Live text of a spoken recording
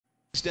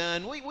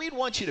done, we'd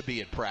want you to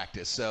be at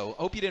practice, so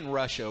hope you didn't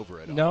rush over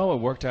it. No,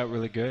 it worked out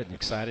really good. I'm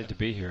excited to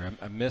be here.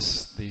 I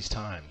miss these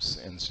times,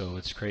 and so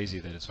it's crazy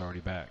that it's already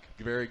back.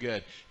 Very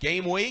good.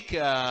 Game week,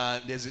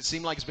 does it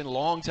seem like it's been a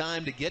long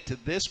time to get to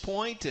this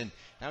point, and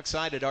how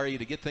excited are you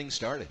to get things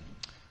started?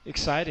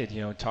 Excited,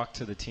 talked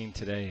to the team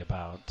today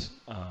about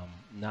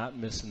not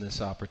missing this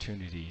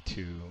opportunity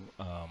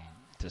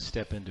to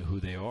step into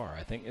who they are.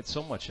 I think it's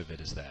so much of it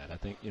is that. I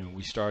think,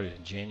 we started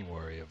in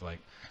January of like,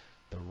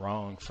 the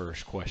wrong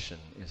first question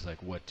is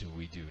like, what do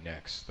we do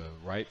next? The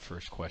right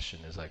first question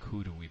is like,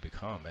 who do we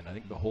become? And I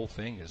think the whole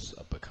thing is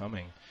a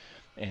becoming.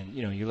 And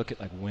you look at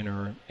like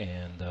winter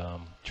and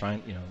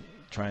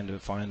trying to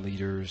find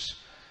leaders.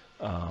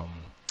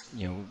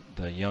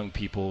 The young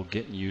people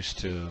getting used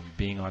to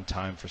being on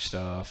time for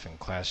stuff and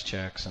class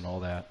checks and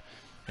all that.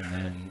 And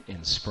then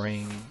in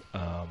spring,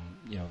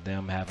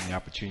 them having the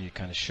opportunity to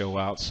kind of show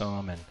out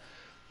some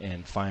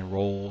and find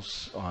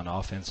roles on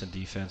offense and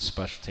defense,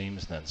 special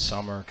teams. And then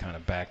summer, kind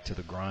of back to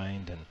the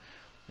grind.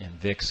 And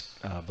Vic's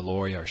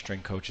Valori, our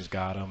strength coach, has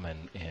got them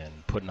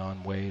and putting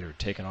on weight or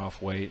taking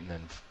off weight. And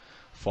then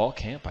fall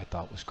camp, I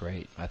thought, was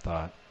great. I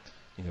thought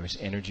there was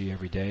energy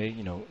every day.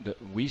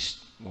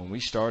 When we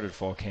started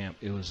fall camp,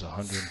 it was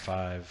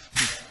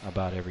 105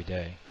 about every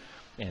day.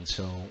 And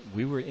so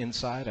we were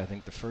inside, I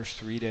think, the first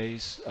 3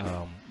 days,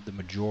 the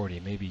majority,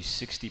 maybe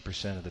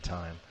 60% of the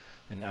time,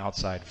 and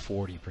outside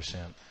 40%.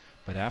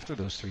 But after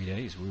those 3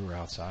 days, we were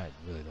outside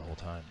really the whole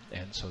time.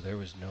 And so there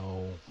was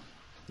no,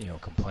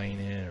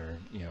 complaining or,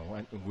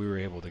 we were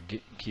able to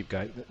keep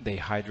guys. They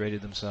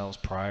hydrated themselves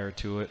prior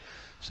to it,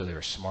 so they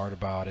were smart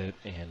about it.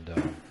 And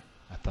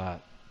I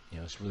thought,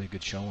 it's really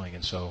good showing.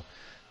 And so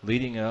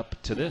leading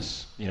up to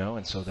this,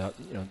 and so that,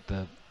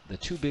 the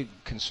two big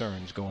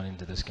concerns going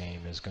into this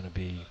game is going to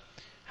be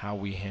how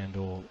we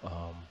handle,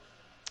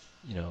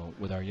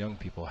 with our young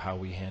people, how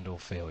we handle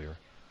failure.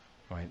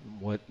 Right.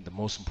 What the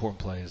most important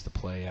play is the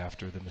play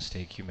after the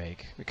mistake you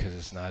make, because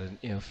it's not an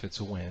if, it's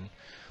a win.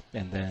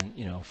 And then,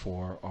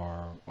 for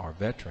our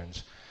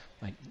veterans,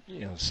 like,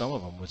 some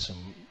of them with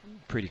some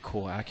pretty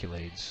cool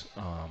accolades,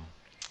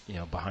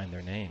 behind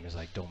their name is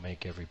like, don't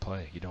make every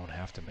play. You don't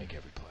have to make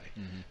every play.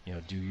 Mm-hmm.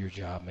 Do your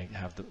job,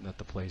 let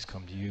the plays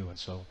come to you. And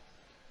so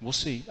we'll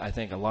see. I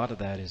think a lot of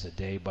that is a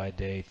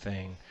day-by-day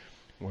thing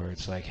where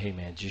it's like, hey,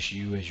 man, just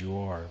you as you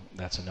are,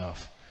 that's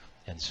enough.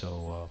 And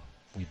so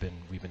we've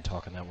been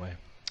talking that way.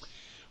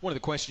 One of the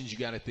questions you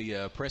got at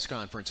the press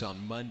conference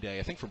on Monday,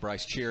 I think from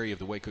Bryce Cherry of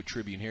the Waco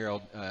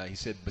Tribune-Herald, he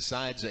said,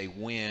 besides a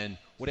win,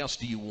 what else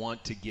do you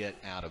want to get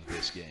out of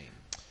this game?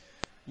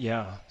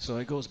 Yeah, so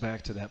it goes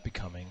back to that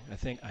becoming. I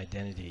think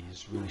identity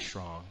is really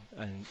strong.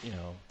 And,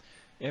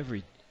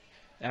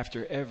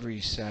 after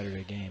every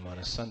Saturday game on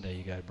a Sunday,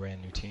 you got a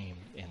brand new team.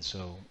 And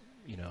so,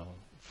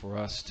 for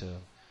us to,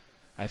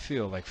 I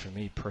feel like for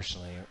me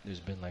personally,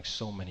 there's been like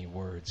so many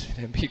words.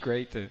 It'd be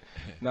great to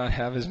not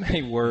have as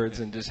many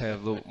words and just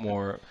have a little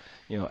more,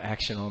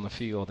 action on the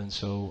field. And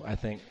so I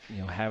think,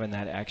 having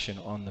that action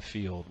on the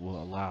field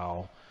will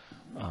allow,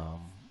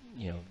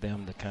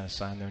 them to kind of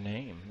sign their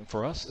name,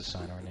 for us to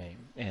sign our name.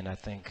 And I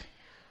think,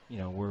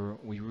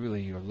 we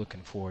really are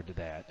looking forward to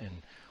that. And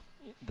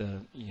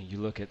you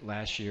look at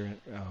last year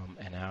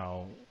and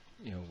how,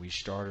 we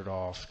started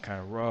off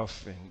kind of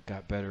rough and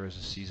got better as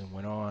the season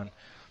went on.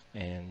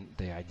 And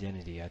the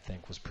identity, I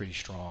think, was pretty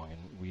strong, and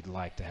we'd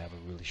like to have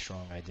a really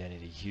strong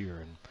identity here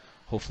and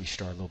hopefully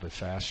start a little bit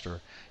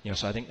faster.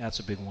 So I think that's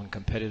a big one.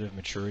 Competitive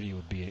maturity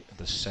would be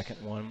the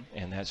second one,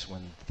 and that's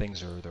when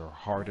things are their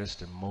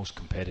hardest and most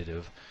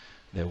competitive,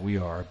 that we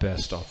are our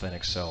best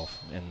authentic self.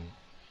 And,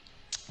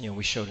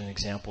 we showed an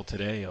example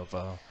today of,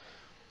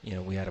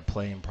 we had a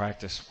play in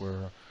practice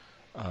where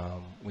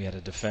we had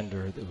a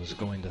defender that was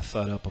going to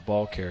thud up a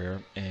ball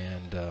carrier,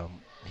 and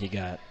he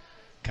got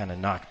kind of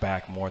knocked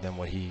back more than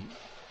what he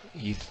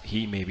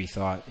maybe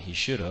thought he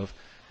should have.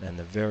 And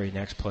the very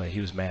next play, he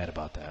was mad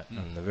about that.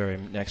 And the very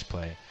next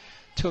play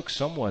took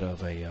somewhat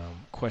of a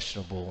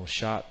questionable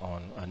shot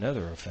on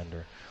another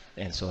offender.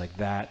 And so like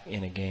that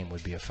in a game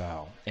would be a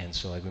foul. And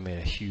so like we made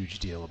a huge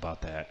deal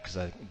about that,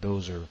 because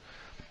those are,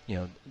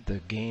 the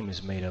game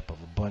is made up of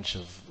a bunch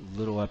of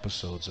little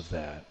episodes of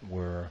that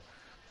where,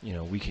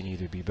 we can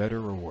either be better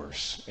or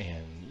worse,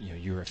 and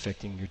you're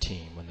affecting your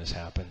team when this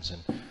happens.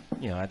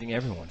 And I think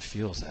everyone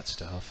feels that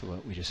stuff.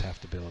 We just have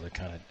to be able to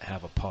kind of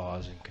have a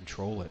pause and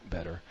control it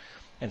better.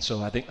 And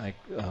so I think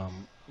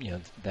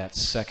that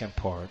second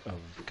part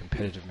of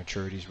competitive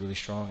maturity is really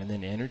strong, and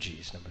then energy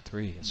is number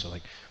 3. And so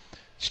like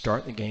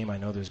start the game, I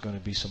know there's going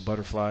to be some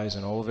butterflies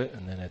and all of it,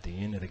 and then at the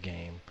end of the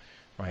game,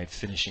 right,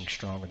 finishing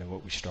stronger than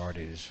what we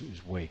started is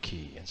way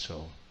key. And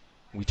so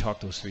we talk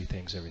those 3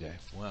 things every day.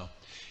 Wow.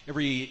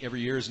 Every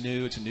year is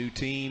new. It's a new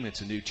team.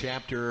 It's a new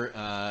chapter.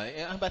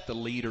 How about the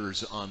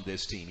leaders on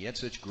this team? You had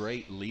such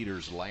great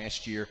leaders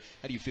last year.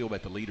 How do you feel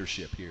about the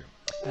leadership here?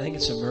 I think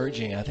it's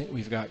emerging. I think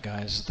we've got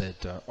guys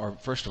that are,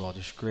 first of all,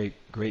 just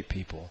great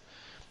people.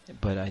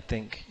 But I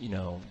think,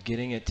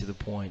 getting it to the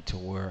point to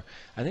where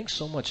I think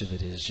so much of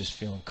it is just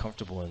feeling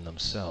comfortable in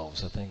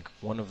themselves. I think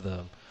one of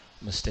the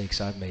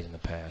mistakes I've made in the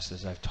past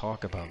as I've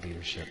talked about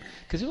leadership,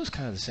 because it was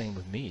kind of the same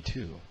with me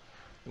too.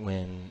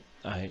 When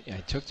I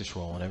took this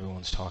role and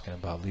everyone's talking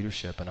about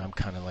leadership, and I'm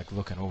kind of like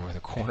looking over the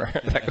corner,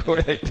 like who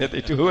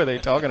are they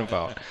talking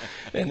about?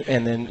 And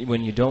then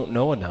when you don't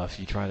know enough,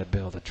 you try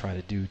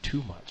to do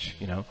too much,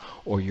 you know,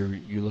 or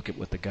you look at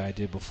what the guy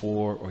did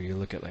before, or you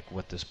look at like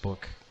what this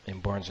book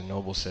in Barnes and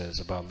Noble says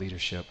about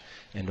leadership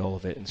and all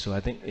of it. And so I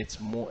think it's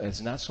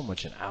not so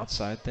much an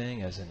outside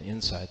thing as an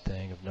inside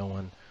thing of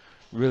knowing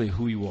really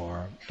who you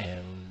are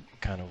and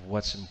kind of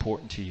what's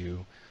important to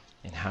you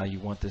and how you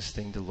want this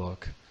thing to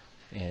look.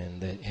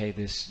 And that, hey,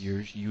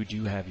 you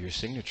do have your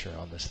signature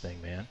on this thing,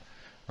 man,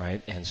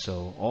 right? And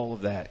so all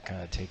of that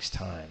kind of takes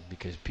time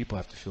because people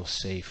have to feel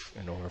safe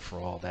in order for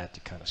all that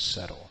to kind of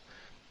settle.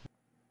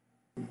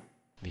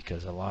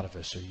 Because a lot of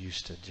us are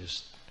used to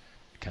just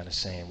kind of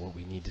saying what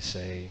we need to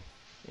say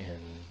in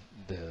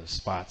the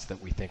spots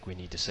that we think we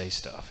need to say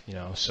stuff, you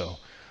know? So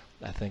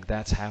I think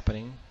that's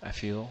happening, I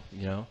feel,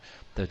 you know?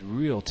 The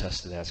real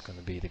test of that's going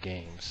to be the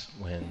games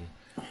when,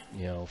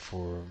 you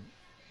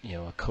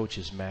know, a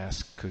coach's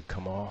mask could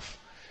come off,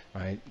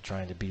 right?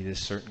 Trying to be this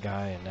certain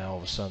guy, and now all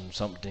of a sudden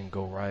something didn't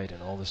go right,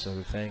 and all this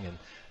other thing, and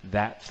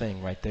that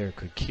thing right there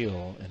could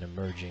kill an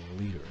emerging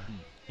leader,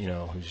 you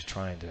know, who's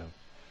trying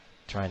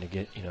to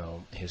get, you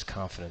know, his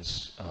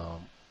confidence,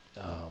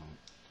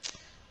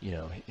 you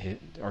know,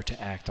 or to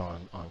act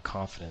on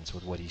confidence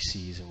with what he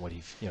sees and what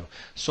you know.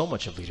 So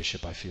much of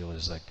leadership, I feel,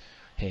 is like,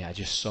 hey, I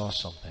just saw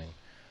something.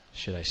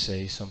 Should I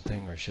say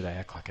something or should I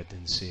act like I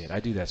didn't see it? I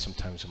do that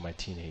sometimes with my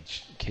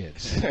teenage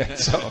kids.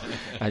 So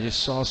I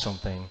just saw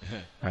something,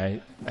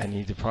 right? I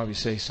need to probably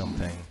say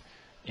something.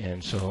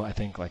 And so I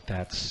think like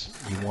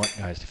you want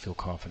guys to feel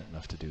confident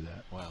enough to do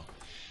that.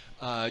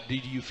 Wow.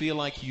 Did you feel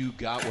like you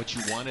got what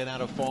you wanted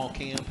out of fall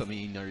camp? I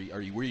mean, are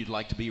you where you'd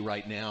like to be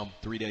right now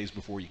 3 days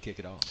before you kick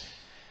it off?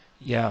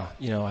 Yeah,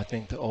 you know, I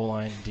think the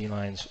O-line,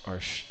 D-lines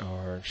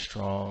are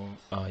strong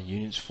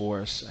units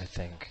for us. I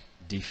think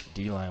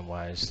D-line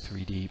wise,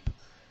 3 deep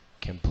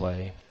can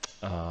play,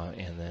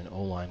 and then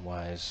O-line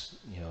wise,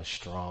 you know,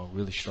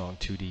 really strong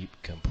 2 deep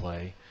can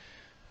play,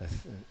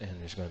 and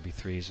there's going to be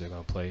 3s that are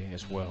going to play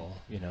as well,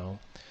 you know,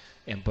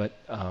 but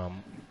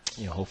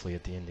you know, hopefully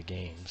at the end of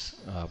games,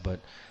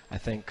 but I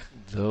think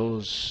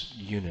those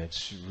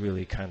units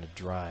really kind of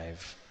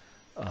drive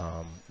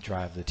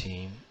the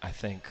team. I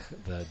think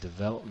the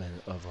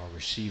development of our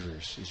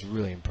receivers is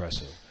really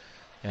impressive.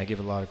 And I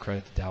give a lot of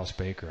credit to Dallas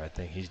Baker. I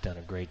think he's done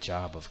a great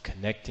job of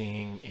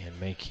connecting and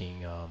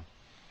making,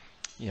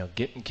 you know,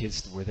 getting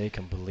kids where they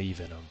can believe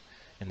in them.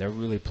 And they're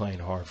really playing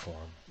hard for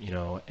them, you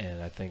know.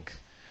 And I think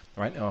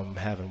right now I'm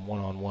having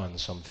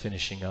one-on-ones, so I'm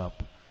finishing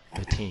up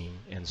the team.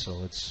 And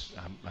so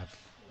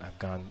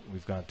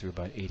we've gone through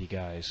about 80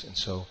 guys. And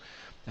so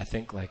I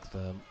think like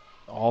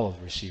all of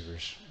the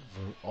receivers,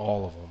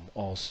 all of them,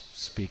 all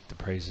speak the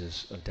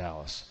praises of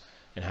Dallas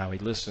and how he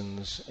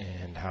listens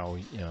and how,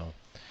 you know,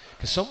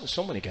 because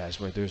so many guys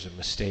where there's a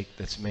mistake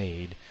that's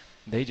made,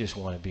 they just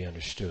want to be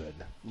understood,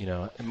 you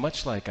know. And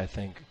much like I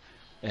think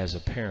as a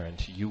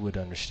parent, you would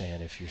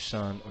understand if your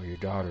son or your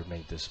daughter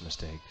made this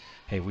mistake.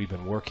 Hey, we've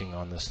been working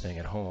on this thing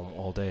at home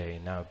all day,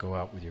 and now go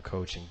out with your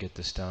coach and get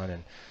this done,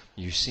 and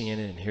you're seeing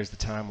it, and here's the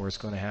time where it's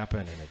going to happen,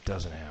 and it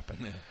doesn't happen,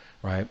 yeah.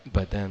 Right?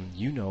 But then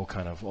you know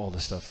kind of all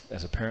the stuff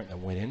as a parent that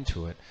went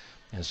into it,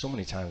 and so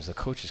many times the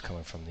coach is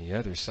coming from the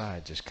other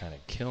side just kind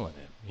of killing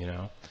it, you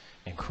know,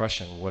 and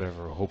crushing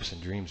whatever hopes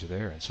and dreams are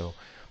there. And so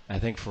I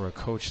think for a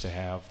coach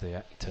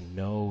to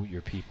know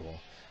your people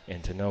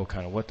and to know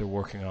kind of what they're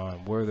working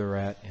on, where they're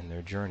at in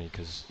their journey,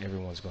 because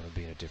everyone's going to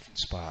be in a different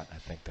spot, I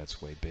think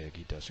that's way big.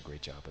 He does a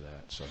great job of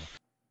that. So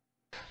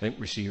I think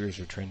receivers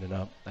are trending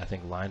up. I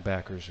think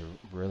linebackers are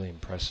really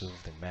impressive.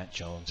 I think Matt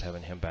Jones,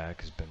 having him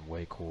back, has been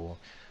way cool.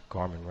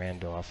 Garmin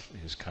Randolph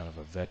is kind of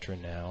a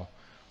veteran now,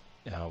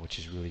 which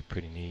is really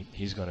pretty neat.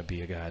 He's going to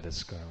be a guy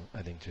that's going to,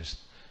 I think, just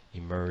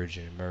emerge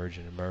and emerge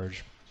and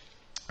emerge.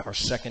 Our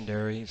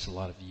secondary is a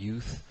lot of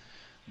youth,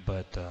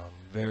 but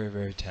very,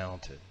 very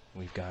talented.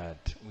 We've got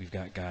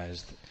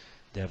guys,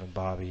 Devin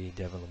Bobby,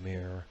 Devin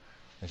Lemire.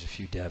 There's a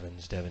few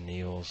Devins, Devin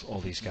Neals. All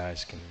these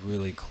guys can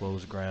really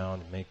close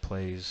ground and make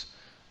plays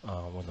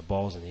when the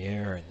ball's in the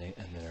air, and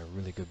they're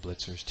really good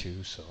blitzers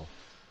too. So,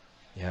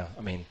 yeah,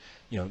 I mean,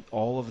 you know,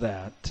 all of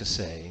that to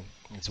say,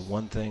 it's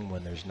one thing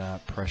when there's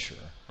not pressure,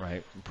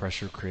 right?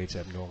 Pressure creates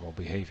abnormal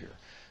behavior.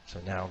 So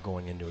now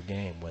going into a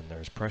game when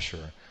there's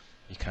pressure,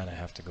 you kind of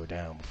have to go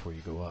down before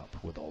you go up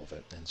with all of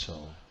it. And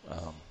so,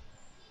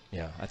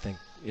 yeah, I think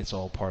it's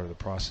all part of the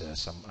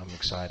process. I'm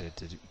excited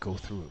to go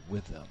through it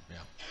with them. Yeah.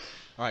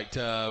 All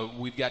right,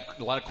 we've got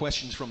a lot of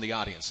questions from the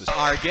audience.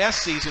 Our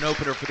guest, season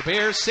opener for the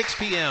Bears, 6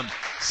 p.m.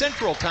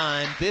 Central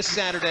Time this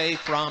Saturday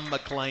from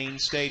McLean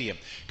Stadium.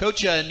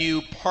 Coach, a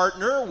new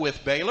partner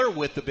with Baylor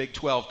with the Big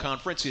 12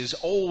 Conference is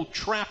Old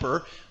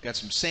Trapper. Got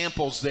some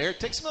samples there.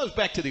 Take some of those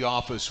back to the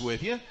office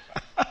with you.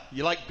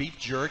 You like beef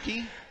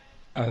jerky?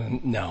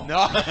 No.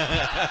 No.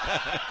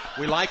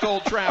 We like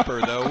Old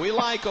Trapper, though. We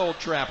like Old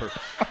Trapper.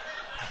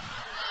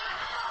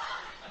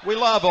 We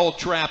love Old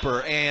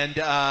Trapper, and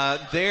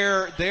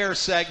their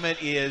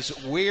segment is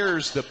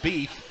Where's the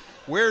Beef?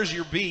 Where's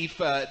your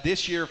beef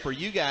this year for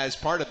you guys?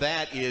 Part of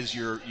that is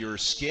your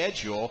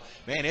schedule.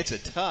 Man, it's a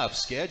tough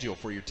schedule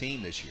for your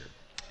team this year.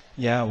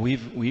 Yeah,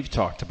 we've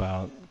talked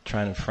about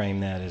trying to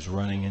frame that as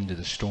running into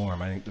the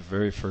storm. I think the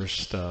very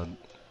first day,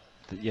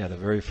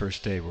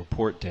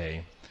 report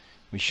day,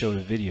 we showed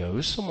a video. It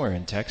was somewhere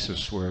in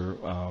Texas where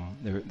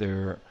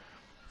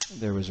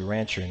there was a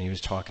rancher, and he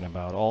was talking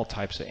about all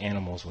types of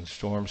animals when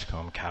storms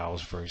come.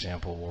 Cows, for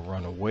example, will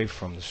run away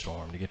from the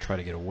storm to try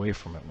to get away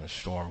from it when a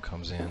storm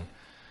comes in,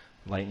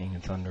 lightning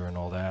and thunder and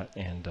all that.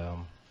 And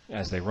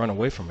as they run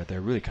away from it,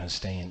 they're really kind of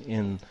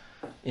staying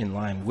in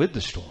line with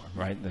the storm,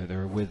 right?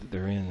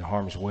 They're in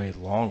harm's way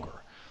longer.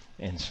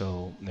 And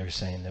so they're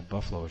saying that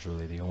buffalo is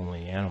really the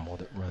only animal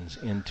that runs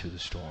into the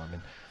storm.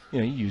 And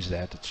you use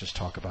that to just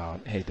talk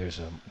about, hey,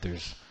 there's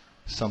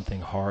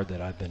something hard that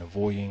I've been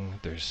avoiding.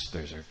 There's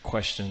a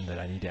question that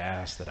I need to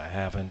ask that I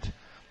haven't.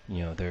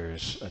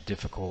 There's a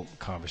difficult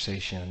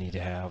conversation I need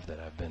to have that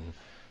I've been,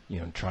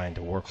 trying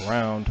to work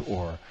around,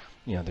 or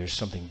there's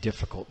something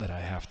difficult that I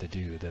have to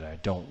do that I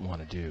don't want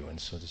to do. And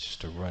so it's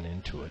just to run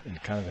into it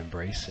and kind of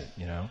embrace it,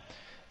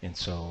 And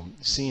so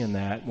seeing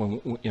that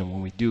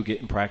when we do get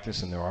in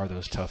practice and there are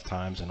those tough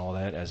times and all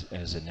that,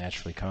 as it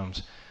naturally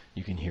comes,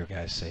 you can hear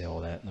guys say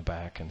all that in the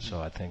back. And so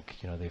I think,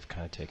 they've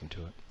kind of taken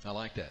to it. I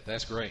like that.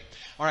 That's great.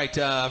 All right,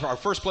 for our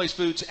First Place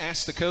Foods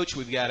Ask the Coach,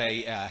 we've got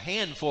a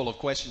handful of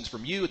questions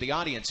from you, the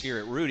audience here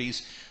at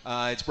Rudy's.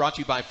 It's brought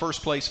to you by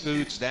First Place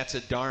Foods. That's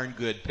a darn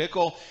good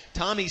pickle.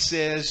 Tommy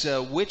says,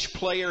 which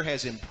player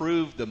has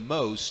improved the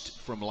most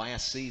from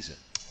last season?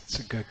 That's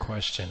a good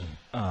question.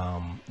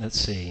 Let's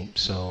see.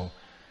 So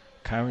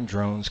Kyron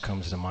Drones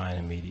comes to mind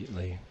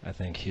immediately. I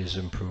think his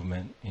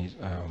improvement,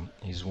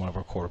 he's one of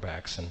our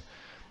quarterbacks, and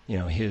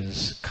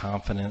his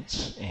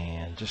confidence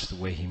and just the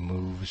way he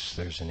moves,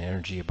 there's an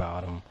energy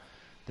about him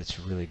that's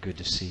really good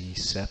to see.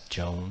 Seth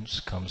Jones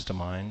comes to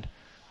mind.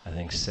 I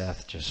think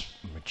Seth, just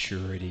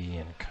maturity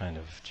and kind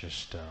of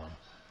just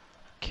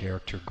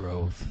character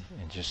growth,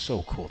 and just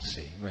so cool to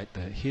see, right?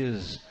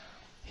 His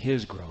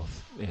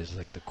growth is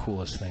like the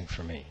coolest thing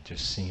for me,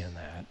 just seeing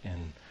that,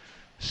 and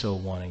so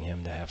wanting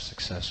him to have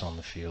success on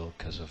the field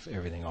because of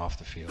everything off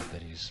the field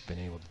that he's been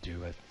able to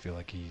do. I feel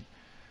like he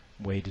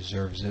way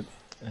deserves it.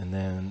 And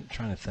then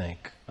trying to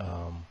think,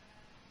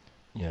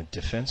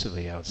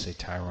 defensively, I would say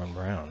Tyrone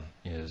Brown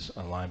is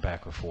a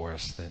linebacker for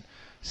us that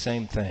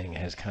same thing,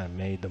 has kind of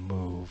made the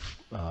move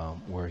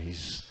where he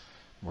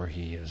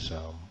is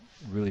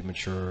really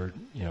matured.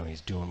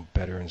 He's doing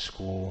better in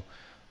school.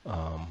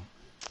 Let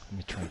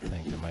me try to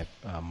think.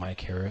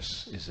 Mike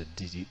Harris is a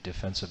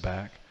defensive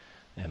back,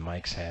 and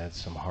Mike's had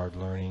some hard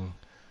learning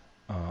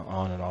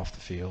on and off the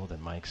field,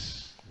 and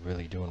Mike's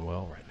really doing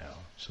well right now.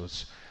 So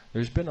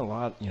there's been a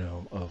lot,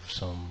 of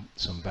some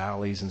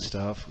valleys and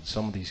stuff. With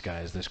some of these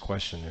guys, there's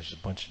a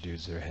bunch of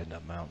dudes that are heading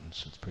up mountains.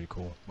 So it's pretty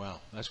cool. Wow,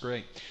 that's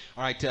great.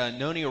 All right,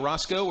 Noni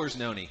Orozco, where's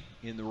Noni?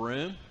 In the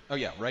room? Oh,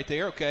 yeah, right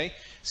there, okay.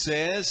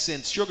 Says,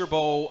 since Sugar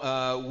Bowl,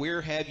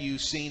 where have you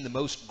seen the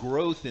most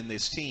growth in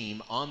this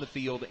team, on the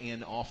field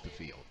and off the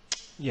field?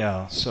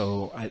 Yeah,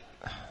 so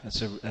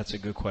that's a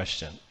good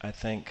question. I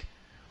think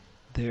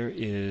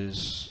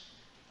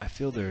I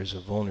feel there is a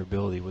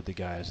vulnerability with the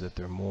guys that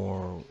they're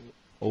more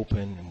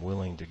open and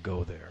willing to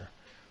go there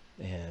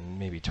and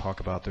maybe talk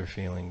about their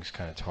feelings,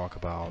 kind of talk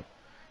about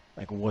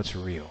like what's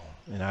real,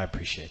 and I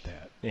appreciate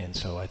that. And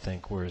so I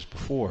think whereas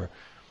before,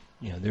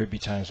 there'd be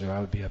times where I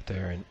would be up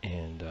there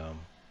and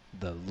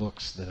the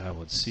looks that I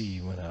would see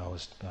when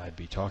I'd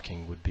be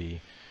talking would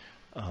be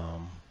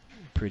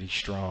pretty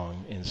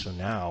strong, and so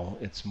now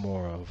it's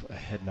more of a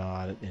head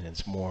nod, and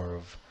it's more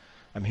of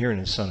I'm hearing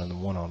his son in the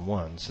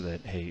one-on-one, so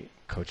that, hey,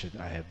 coach,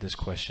 I have this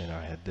question,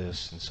 I had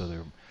this, and so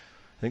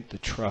I think the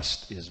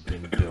trust has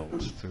been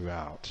built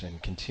throughout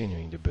and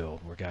continuing to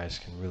build, where guys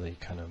can really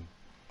kind of,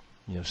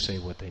 say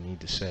what they need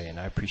to say, and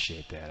I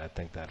appreciate that. I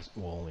think that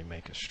will only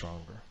make us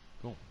stronger.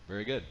 Cool.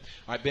 Very good.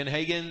 All right, Ben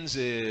Hagens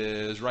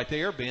is right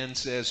there. Ben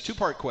says,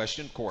 two-part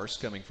question, of course,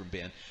 coming from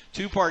Ben.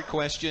 Two-part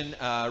question.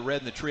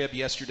 Read in the Trib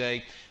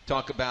yesterday.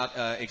 Talk about,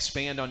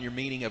 expand on your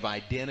meaning of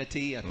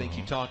identity. I think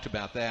you talked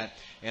about that.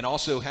 And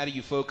also, how do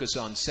you focus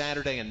on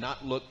Saturday and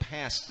not look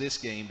past this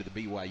game to the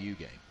BYU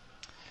game?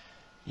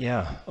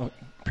 Yeah,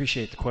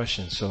 appreciate the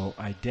question. So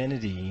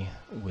identity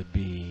would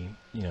be,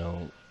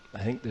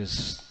 I think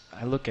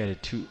I look at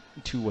it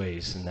two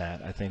ways in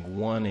that. I think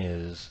one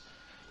is,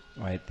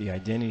 right, the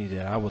identity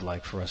that I would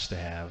like for us to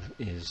have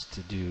is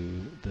to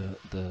do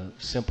the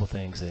simple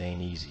things that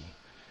ain't easy.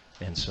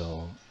 And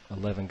so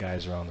 11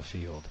 guys are on the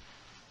field,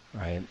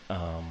 right,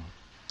 at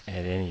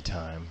any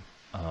time,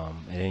 at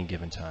any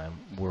given time.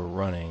 We're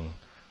running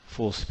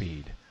full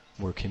speed.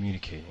 We're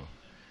communicating.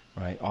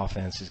 Right,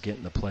 offense is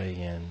getting the play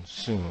in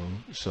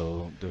soon,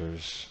 so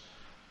there's,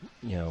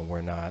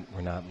 we're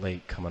not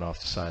late coming off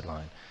the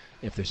sideline.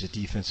 If there's a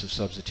defensive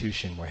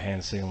substitution, we're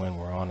hand signaling,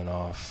 we're on and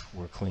off,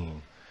 we're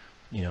clean.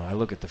 I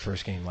look at the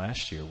first game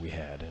last year we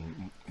had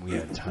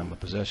time of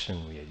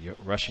possession, we had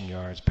rushing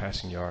yards,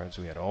 passing yards,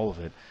 we had all of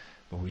it,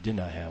 what we did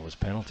not have was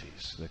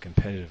penalties. The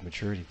competitive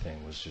maturity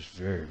thing was just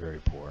very, very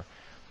poor,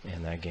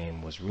 and that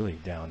game was really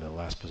down to the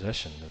last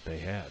possession that they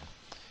had.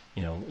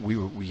 You know,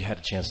 we had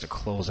a chance to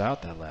close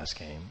out that last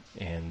game,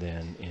 and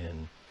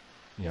then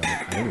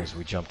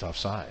we jumped off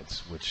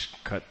sides, which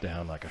cut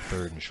down like a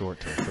 3rd and short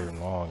to a 3rd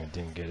and long, and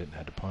didn't get it and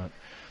had to punt.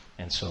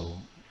 And so,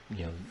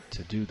 you know,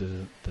 to do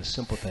the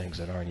simple things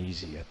that aren't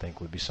easy, I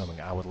think would be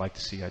something I would like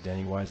to see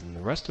identity-wise. And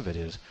the rest of it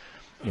is,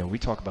 you know, we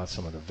talk about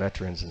some of the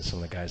veterans and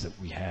some of the guys that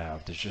we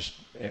have. There's just,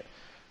 we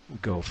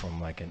go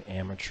from like an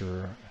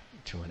amateur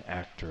to an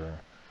actor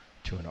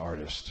to an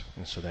artist.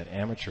 And so that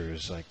amateur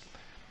is like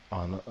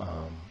on,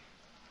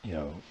 you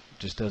know,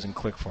 just doesn't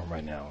click for him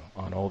right now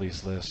on all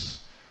these lists,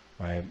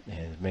 right?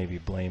 And maybe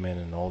blaming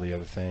and all the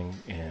other thing.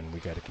 And we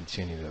got to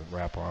continue to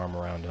wrap our arm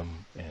around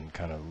him and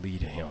kind of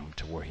lead him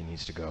to where he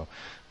needs to go.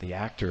 The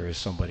actor is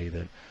somebody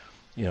that,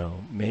 you know,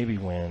 maybe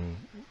when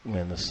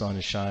the sun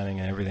is shining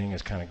and everything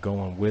is kind of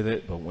going with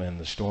it, but when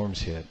the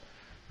storms hit,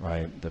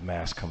 right, the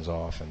mask comes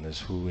off, and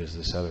who is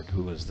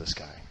this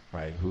guy,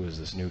 right? Who is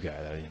this new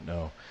guy that I didn't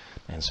know?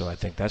 And so I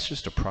think that's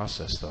just a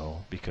process, though,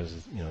 because,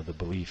 you know, the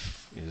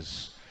belief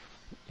is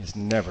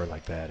never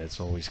like that.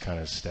 It's always kind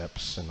of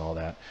steps and all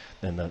that.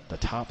 Then the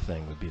top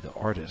thing would be the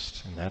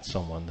artist, and that's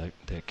someone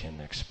that can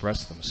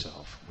express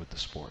themselves with the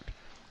sport,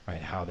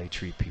 right? How they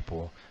treat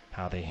people,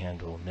 how they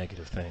handle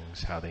negative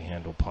things, how they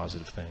handle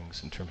positive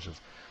things in terms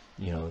of,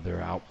 you know, their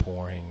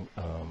outpouring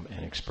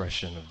and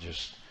expression of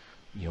just,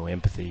 you know,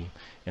 empathy.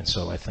 And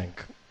so I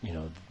think, you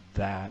know,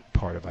 that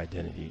part of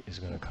identity is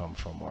going to come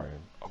from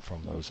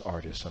those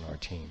artists on our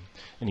team.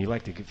 And you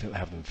like to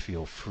have them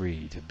feel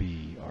free to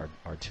be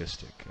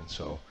artistic. And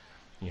so,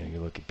 you know, you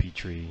look at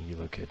Petrie, you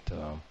look at,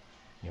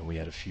 you know, we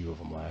had a few of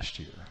them last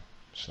year.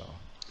 So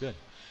good.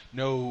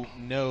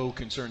 No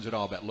concerns at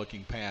all about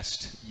looking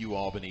past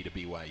UAlbany to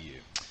BYU.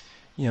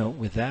 You know,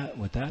 with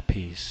that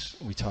piece,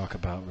 we talk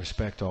about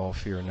respect all,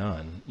 fear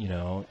none, you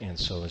know, and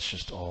so it's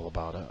just all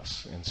about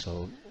us. And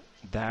so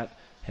that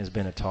has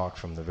been a talk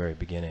from the very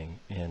beginning.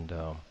 And,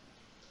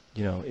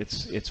 you know,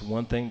 it's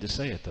one thing to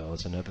say it, though.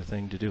 It's another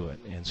thing to do it.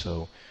 And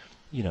so,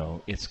 you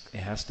know, it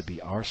has to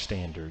be our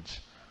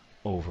standards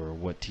over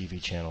what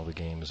TV channel the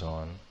game is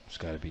on. It's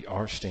got to be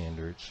our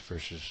standards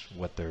versus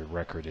what their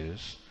record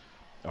is,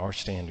 our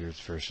standards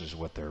versus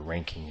what their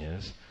ranking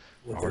is,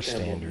 our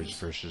standards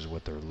versus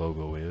what their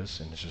logo is,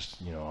 and it's just,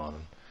 you know,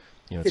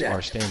 it's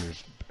our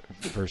standards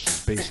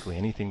versus basically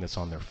anything that's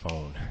on their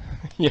phone,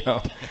 you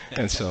know.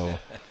 And so,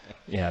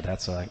 yeah,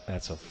 that's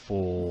a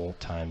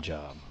full-time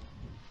job.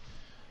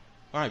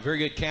 All right, very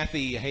good.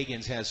 Kathy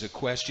Higgins has a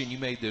question. You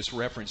made this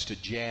reference to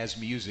jazz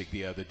music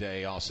the other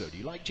day also. Do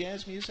you like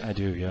jazz music? I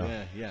do,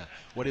 yeah. Yeah.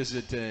 What is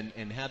it,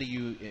 and how do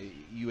you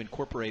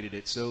incorporated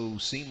it so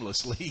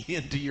seamlessly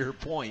into your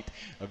point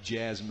of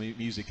jazz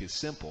music is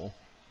simple?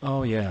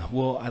 Oh, yeah.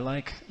 Well, I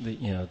like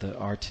the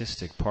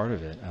artistic part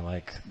of it. I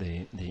like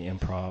the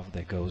improv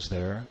that goes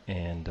there,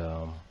 and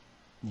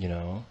you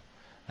know,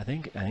 I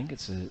think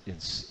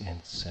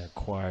it's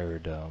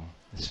acquired.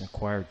 It's an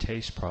acquired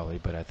taste probably,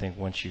 but I think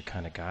once you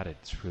kind of got it,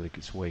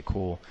 it's way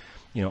cool.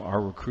 You know,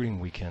 our recruiting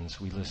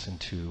weekends, we listen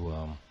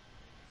to,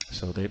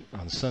 so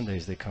on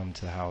Sundays they come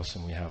to the house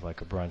and we have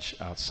like a brunch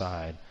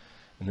outside,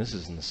 and this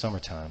is in the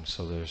summertime,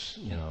 so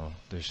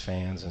there's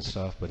fans and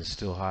stuff, but it's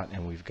still hot,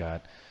 and we've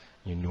got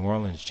New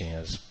Orleans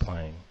jazz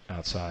playing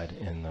outside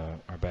in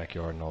our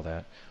backyard and all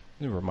that.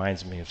 It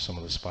reminds me of some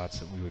of the spots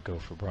that we would go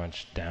for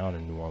brunch down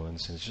in New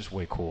Orleans, and it's just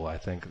way cool. I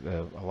think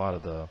a lot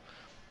of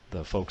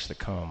the folks that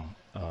come,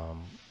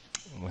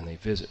 when they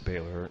visit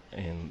Baylor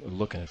and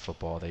looking at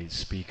football, they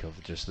speak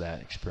of just that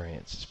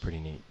experience. It's pretty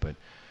neat, but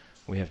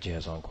we have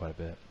jazz on quite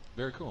a bit.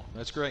 Very cool.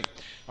 That's great.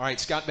 All right,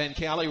 Scott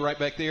Bancali right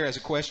back there has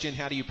a question.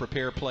 How do you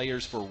prepare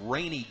players for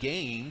rainy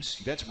games?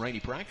 You've had some rainy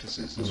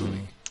practices this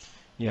week.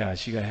 Yeah,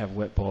 so you got to have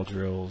wet ball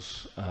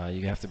drills.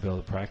 You have to be able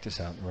to practice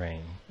out in the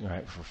rain,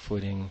 right, for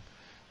footing.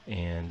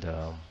 And,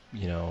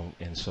 you know,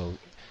 and so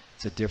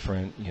it's a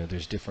different, you know,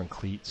 there's different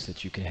cleats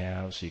that you can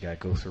have, so you got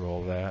to go through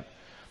all that.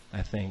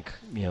 I think,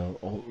 you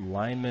know,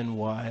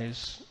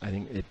 lineman-wise, I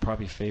think it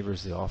probably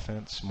favors the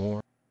offense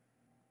more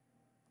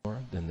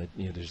than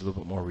there's a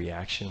little bit more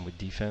reaction with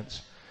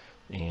defense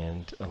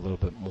and a little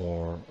bit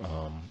more,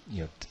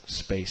 you know,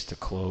 space to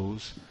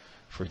close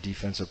for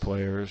defensive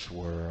players,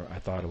 where I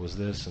thought it was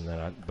this, and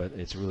then but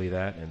it's really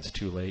that, and it's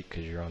too late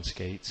because you're on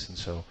skates, and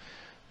so,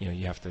 you know,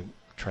 you have to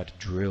try to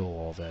drill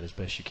all that as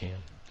best you can.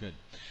 Good.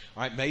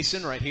 All right,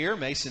 Mason right here.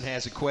 Mason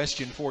has a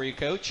question for you,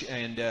 Coach,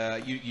 and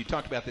you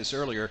talked about this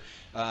earlier.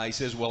 He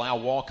says, will Al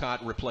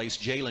Walcott replace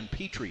Jalen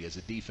Petrie as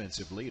a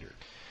defensive leader?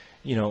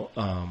 You know,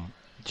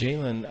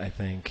 Jalen, I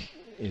think,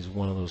 is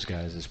one of those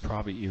guys that's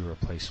probably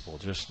irreplaceable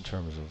just in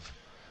terms of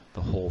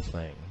the whole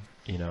thing,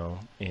 you know,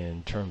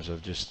 in terms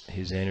of just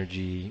his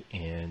energy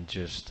and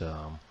just,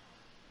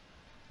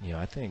 you know,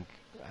 I think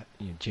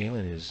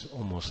Jalen is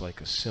almost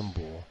like a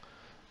symbol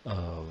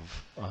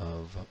of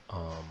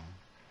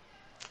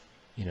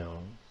you know,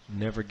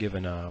 never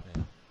giving up,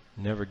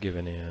 never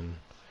giving in,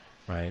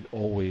 right?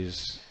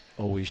 Always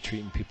always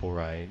treating people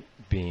right,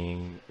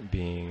 being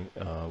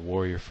a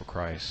warrior for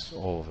Christ,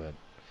 all of it.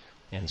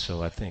 And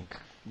so I think,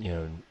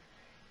 I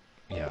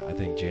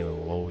think Jalen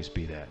will always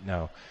be that.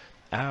 Now,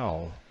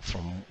 Al,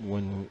 from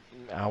when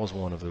Al was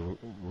one of the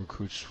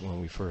recruits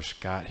when we first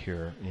got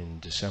here in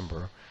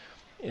December,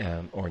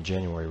 or in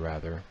January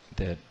rather,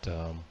 that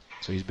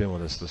so he's been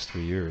with us this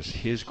 3 years.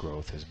 His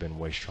growth has been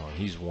way strong.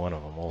 He's one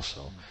of them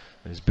also.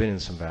 He's been in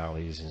some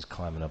valleys and he's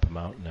climbing up a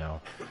mountain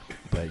now,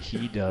 but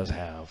he does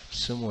have,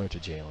 similar to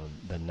Jalen,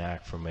 the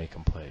knack for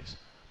making plays.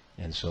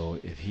 And so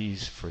if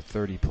he's for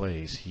 30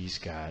 plays, he's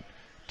got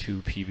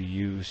 2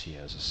 PBUs, he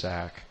has a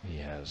sack, he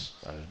has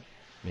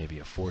maybe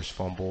a forced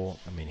fumble.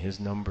 I mean, his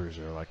numbers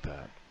are like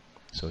that.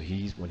 So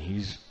when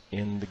he's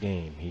in the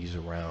game, he's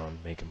around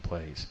making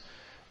plays.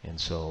 And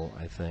so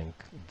I think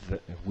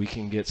that if we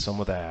can get some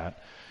of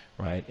that,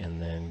 right,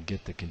 and then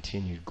get the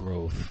continued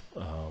growth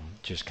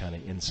just kind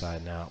of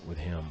inside and out with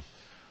him,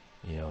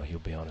 he'll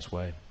be on his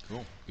way.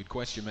 Cool. Good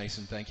question,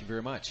 Mason. Thank you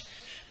very much.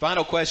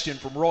 Final question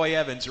from Roy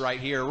Evans right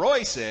here.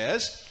 Roy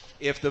says,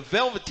 if the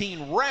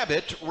Velveteen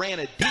Rabbit ran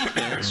a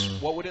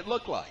defense, what would it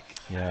look like?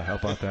 Yeah, how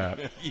about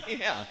that?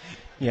 Yeah.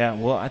 Yeah,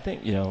 well, I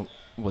think,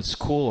 what's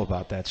cool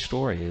about that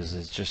story is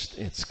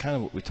it's kind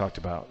of what we talked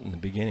about in the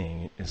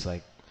beginning. It's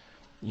like,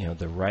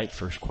 the right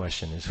first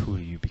question is, who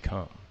do you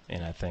become?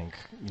 And I think,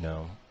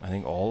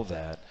 all of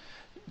that,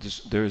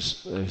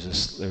 there's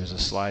a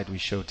slide we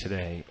showed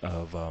today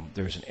of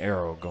there's an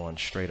arrow going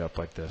straight up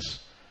like this.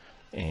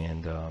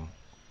 And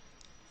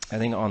I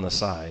think on the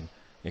side,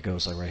 it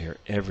goes like right here,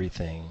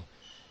 everything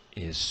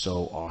is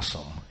so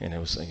awesome. And it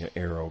was like an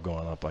arrow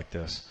going up like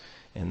this.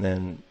 And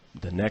then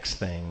the next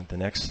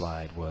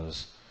slide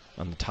was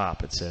on the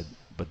top, it said,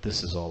 but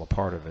this is all a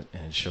part of it.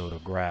 And it showed a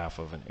graph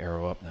of an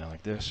arrow up now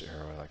like this,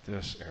 arrow like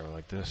this, arrow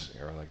like this,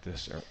 arrow like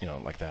this,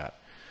 arrow, like that.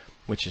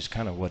 Which is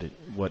kind of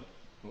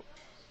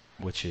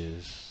which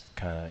is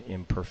kind of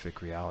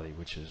imperfect reality,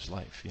 which is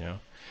life, And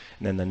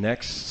then the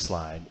next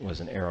slide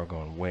was an arrow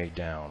going way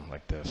down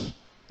like this,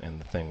 and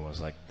the thing was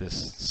like,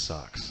 this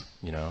sucks,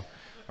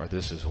 or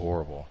this is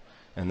horrible.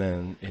 And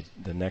then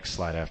the next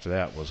slide after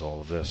that was all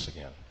of this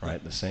again,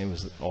 right? The same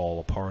as all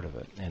a part of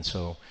it. And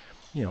so,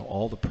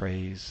 all the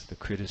praise, the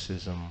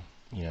criticism,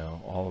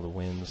 all of the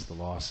wins, the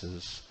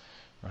losses,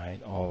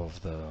 right? All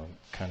of the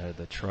kind of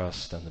the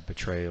trust and the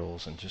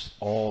betrayals and just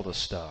all the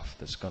stuff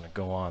that's going to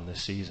go on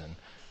this season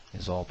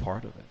is all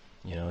part of it.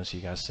 So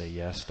you guys say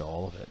yes to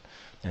all of it.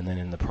 And then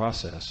in the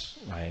process,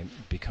 right,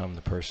 become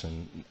the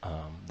person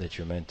that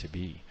you're meant to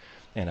be.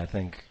 And I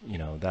think,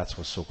 that's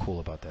what's so cool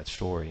about that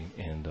story.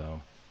 And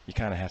you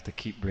kind of have to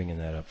keep bringing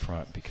that up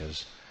front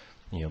because,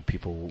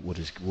 people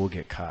will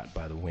get caught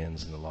by the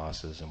wins and the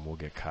losses and we'll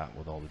get caught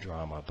with all the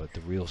drama. But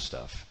the real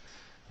stuff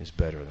is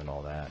better than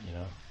all that,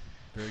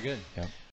 Very good. Yeah.